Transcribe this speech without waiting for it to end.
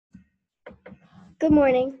Good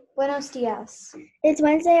morning. Buenos dias. It's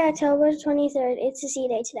Wednesday, October 23rd. It's a sea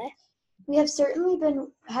day today. We have certainly been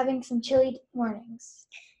having some chilly mornings.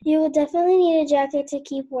 You will definitely need a jacket to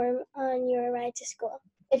keep warm on your ride to school.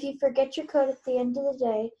 If you forget your coat at the end of the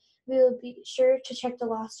day, we will be sure to check the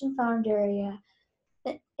lost and found area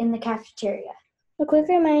in the cafeteria. A quick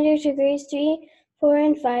reminder to grades 3, 4,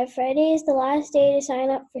 and 5, Friday is the last day to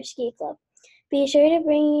sign up for ski club. Be sure to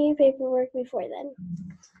bring your paperwork before then.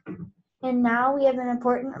 And now we have an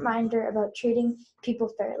important reminder about treating people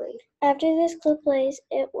fairly. After this clip plays,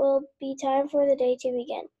 it will be time for the day to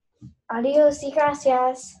begin. Adios y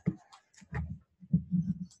gracias.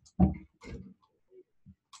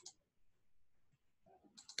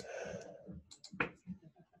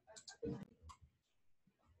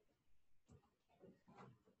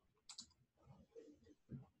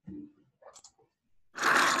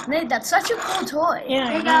 Nate, that's such a cool toy.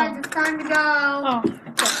 Yeah. Hey guys, it's time to go. Oh, okay.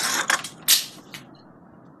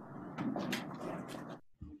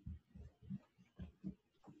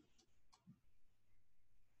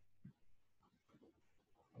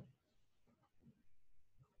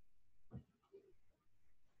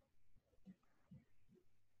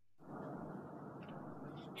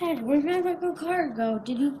 Hey, where'd my record card go?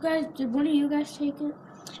 Did one of you guys take it?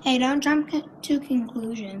 Hey, don't jump to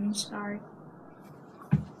conclusions. Sorry.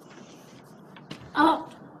 Oh,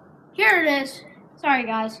 here it is. Sorry,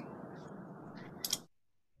 guys.